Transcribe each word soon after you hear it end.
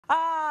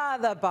Ah,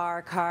 the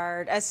bar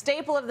cart, a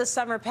staple of the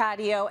summer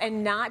patio,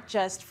 and not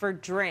just for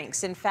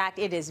drinks. In fact,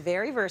 it is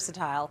very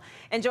versatile.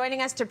 And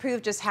joining us to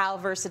prove just how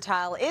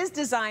versatile is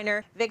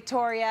designer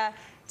Victoria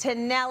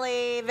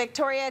Tonelli.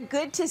 Victoria,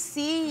 good to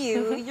see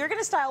you. You're going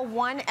to style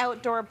one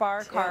outdoor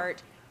bar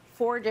cart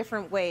 4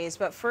 different ways,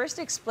 but first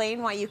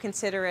explain why you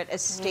consider it a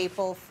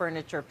staple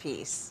furniture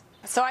piece.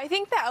 So I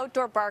think the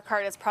outdoor bar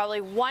cart is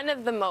probably one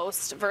of the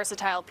most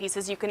versatile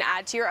pieces you can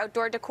add to your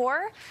outdoor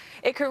decor.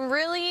 It can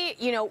really,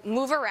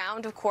 move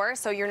around, of course,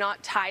 so you're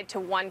not tied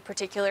to one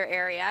particular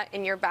area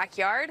in your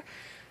backyard.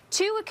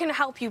 2, it can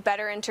help you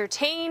better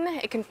entertain.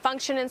 It can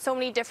function in so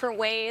many different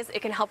ways.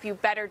 It can help you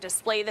better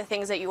display the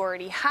things that you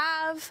already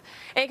have.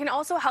 And it can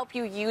also help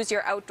you use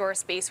your outdoor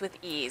space with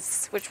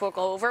ease, which we'll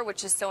go over,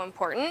 which is so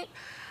important.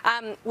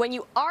 When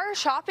you are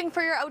shopping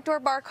for your outdoor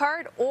bar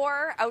cart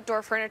or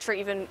outdoor furniture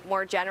even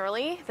more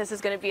generally, this is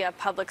going to be a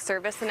public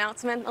service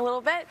announcement a little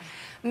bit,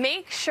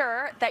 make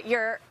sure that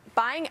you're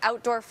buying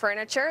outdoor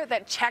furniture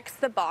that checks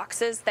the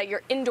boxes that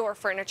your indoor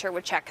furniture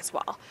would check as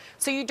well.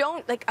 So you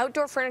don't,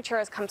 outdoor furniture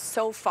has come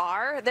so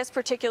far. This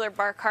particular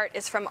bar cart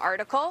is from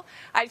Article.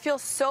 I'd feel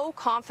so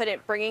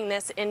confident bringing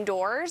this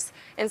indoors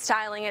and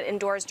styling it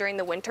indoors during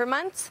the winter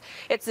months.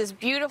 It's this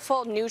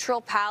beautiful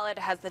neutral palette,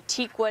 it has the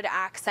teak wood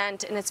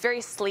accent, and it's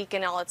very sleek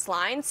in all its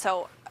lines.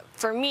 So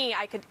for me,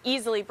 I could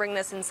easily bring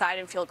this inside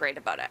and feel great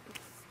about it.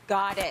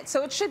 Got it.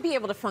 So it should be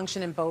able to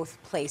function in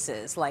both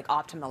places,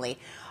 optimally.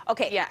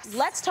 Okay, yes.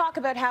 Let's talk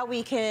about how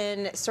we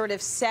can sort of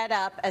set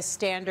up a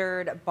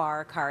standard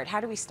bar cart.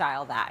 How do we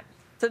style that?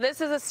 So this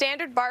is a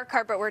standard bar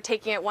cart, but we're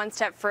taking it one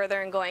step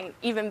further and going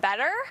even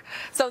better.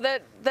 So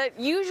the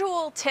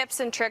usual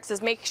tips and tricks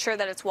is make sure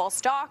that it's well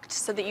stocked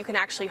so that you can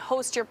actually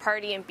host your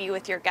party and be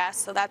with your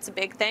guests. So that's a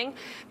big thing.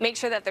 Make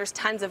sure that there's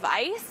tons of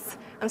ice.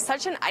 I'm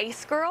such an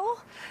ice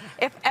girl.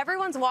 If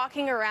everyone's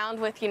walking around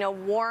with,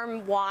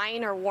 warm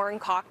wine or warm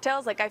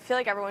cocktails, I feel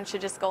like everyone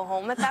should just go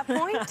home at that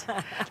point.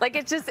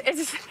 It's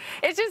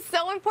just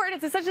so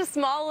important. It's such a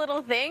small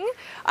little thing,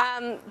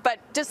 but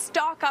just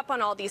stock up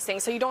on all these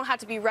things so you don't have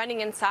to be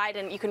running inside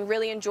and you can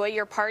really enjoy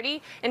your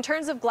party. In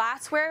terms of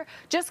glassware,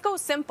 just go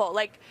simple.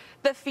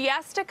 The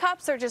Fiesta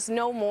cups are just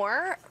no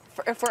more.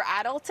 If we're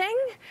adulting,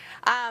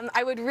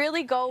 I would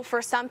really go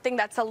for something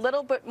that's a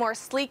little bit more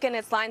sleek in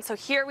its line. So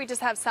here we just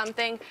have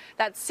something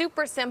that's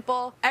super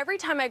simple. Every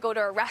time I go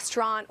to a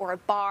restaurant or a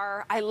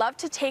bar, I love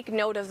to take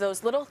note of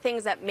those little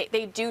things that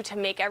they do to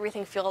make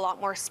everything feel a lot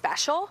more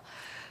special.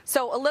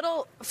 So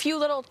a few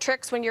little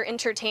tricks when you're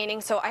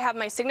entertaining. So I have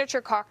my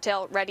signature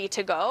cocktail ready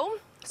to go.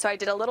 So I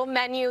did a little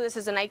menu. This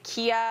is an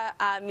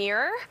IKEA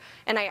mirror,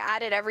 and I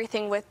added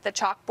everything with the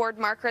chalkboard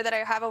marker that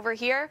I have over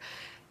here.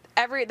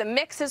 The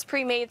mix is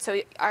pre-made,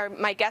 so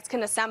my guests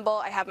can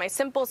assemble. I have my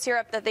simple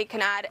syrup that they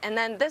can add, and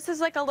then this is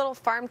like a little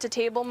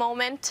farm-to-table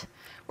moment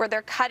where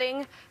they're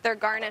cutting their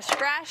garnish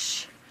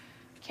fresh.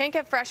 Can't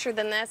get fresher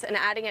than this, and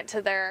adding it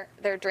to their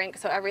drink,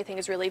 so everything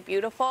is really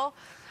beautiful.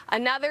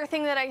 Another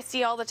thing that I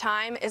see all the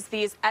time is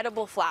these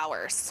edible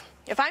flowers.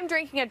 If I'm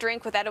drinking a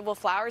drink with edible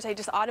flowers, I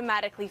just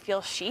automatically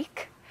feel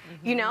chic,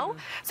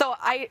 So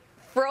I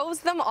froze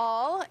them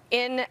all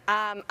in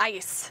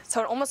ice,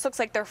 so it almost looks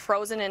like they're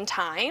frozen in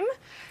time.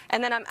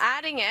 And then I'm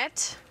adding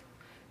it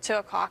to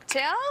a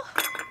cocktail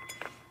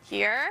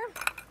here.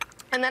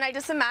 And then I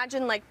just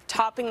imagine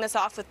topping this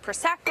off with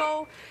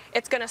Prosecco.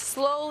 It's gonna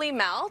slowly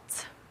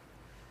melt.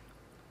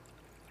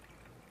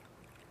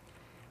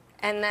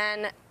 And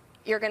then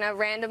you're gonna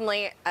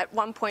randomly, at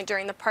one point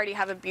during the party,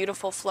 have a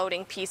beautiful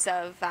floating piece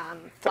of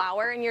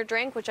flower in your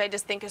drink, which I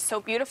just think is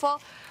so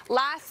beautiful.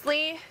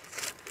 Lastly,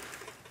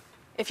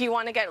 if you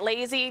want to get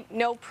lazy,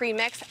 no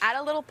pre-mix, add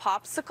a little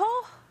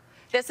popsicle.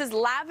 This is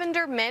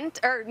lavender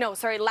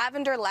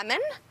lemon.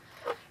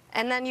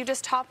 And then you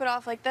just top it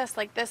off like this.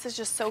 This is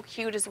just so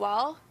cute as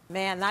well.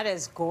 Man, that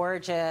is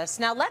gorgeous.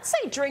 Now, let's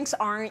say drinks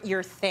aren't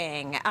your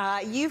thing.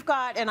 You've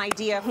got an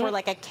idea for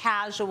a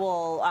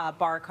casual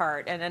bar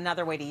cart and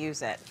another way to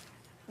use it.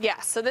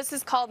 Yes, so this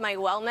is called my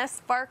wellness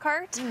bar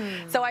cart.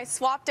 So I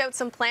swapped out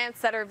some plants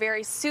that are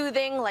very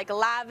soothing, like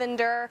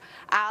lavender,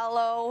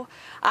 aloe.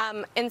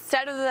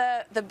 Instead of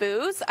the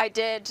booze, I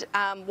did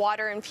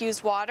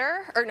water-infused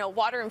water,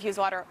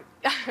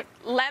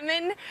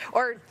 lemon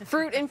or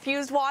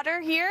fruit-infused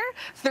water here,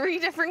 3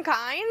 different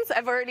kinds.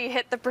 I've already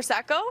hit the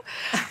Prosecco.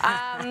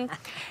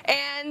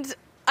 And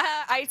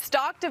I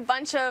stocked a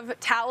bunch of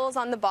towels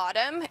on the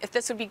bottom.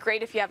 This would be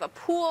great if you have a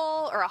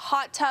pool or a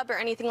hot tub or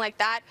anything like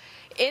that.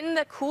 In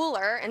the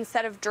cooler,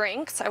 instead of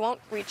drinks, I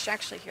won't reach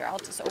actually here, I'll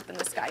just open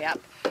this guy up.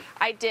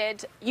 I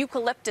did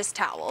eucalyptus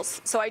towels.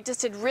 So I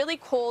just did really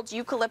cold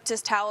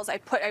eucalyptus towels.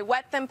 I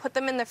wet them, put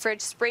them in the fridge,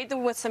 sprayed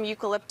them with some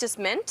eucalyptus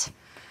mint.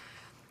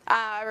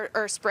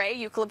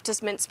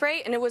 Eucalyptus mint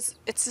spray, and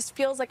it just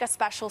feels like a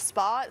special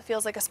spot. It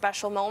feels like a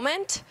special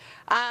moment.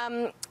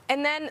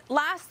 And then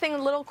last thing, a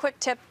little quick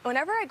tip,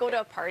 whenever I go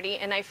to a party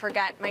and I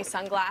forget my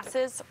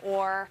sunglasses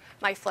or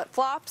my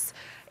flip-flops,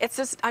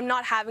 I'm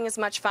not having as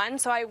much fun.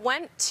 So I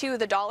went to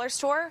the dollar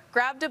store,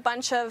 grabbed a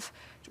bunch of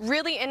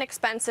really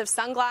inexpensive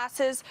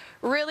sunglasses,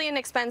 really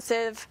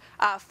inexpensive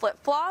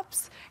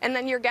flip-flops, and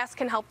then your guests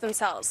can help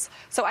themselves.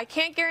 So I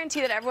can't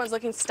guarantee that everyone's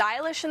looking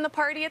stylish in the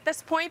party at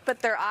this point, but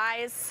their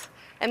eyes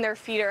and their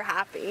feet are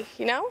happy,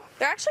 you know?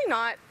 They're actually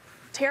not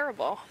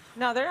terrible.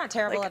 No, they're not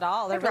terrible at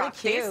all. They're really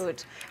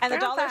cute. And the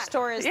dollar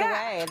store is the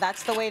way.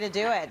 That's the way to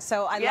do it.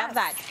 So I love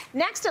that.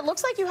 Next, it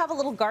looks like you have a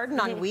little garden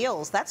on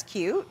wheels. That's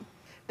cute.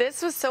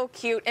 This was so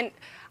cute. And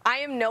I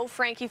am no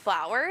Frankie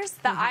Flowers.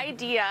 The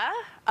idea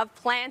of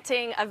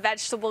planting a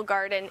vegetable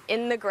garden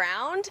in the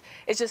ground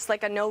is just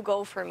like a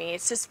no-go for me.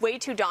 It's just way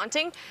too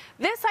daunting.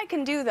 This I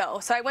can do though.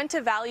 So I went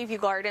to Valley View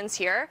Gardens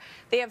here.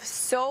 They have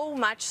so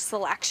much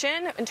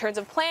selection in terms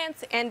of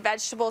plants and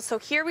vegetables. So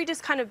here we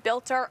just kind of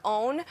built our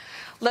own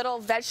little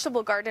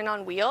vegetable garden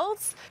on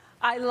wheels.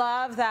 I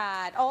love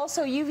that.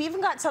 Also, you've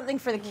even got something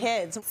for the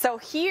kids. So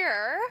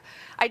here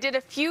I did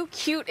a few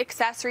cute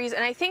accessories,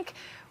 and I think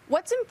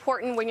what's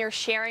important when you're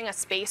sharing a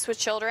space with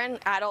children,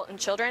 adult and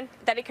children,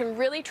 that it can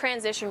really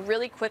transition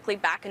really quickly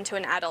back into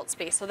an adult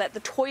space so that the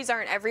toys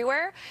aren't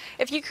everywhere.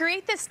 If you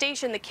create this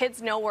station, the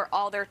kids know where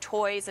all their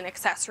toys and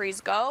accessories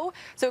go,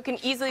 so it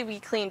can easily be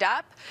cleaned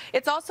up.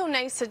 It's also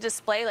nice to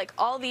display, like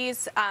all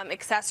these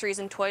accessories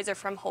and toys are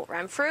from Holt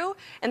Renfrew,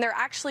 and they're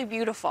actually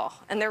beautiful,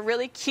 and they're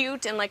really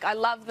cute, and like I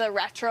love the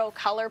retro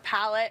color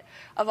palette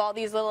of all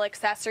these little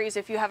accessories.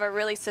 If you have a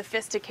really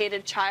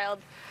sophisticated child,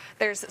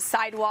 there's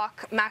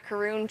sidewalk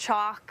macaroon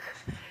chalk.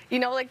 You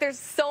know, like there's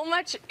so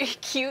much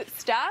cute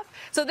stuff.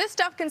 So this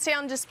stuff can stay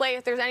on display.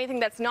 If there's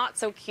anything that's not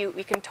so cute,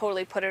 we can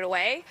totally put it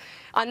away.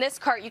 On this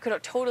cart, you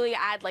could totally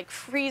add like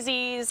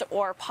freezies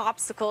or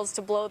popsicles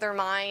to blow their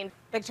mind.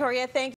 Victoria, thank you.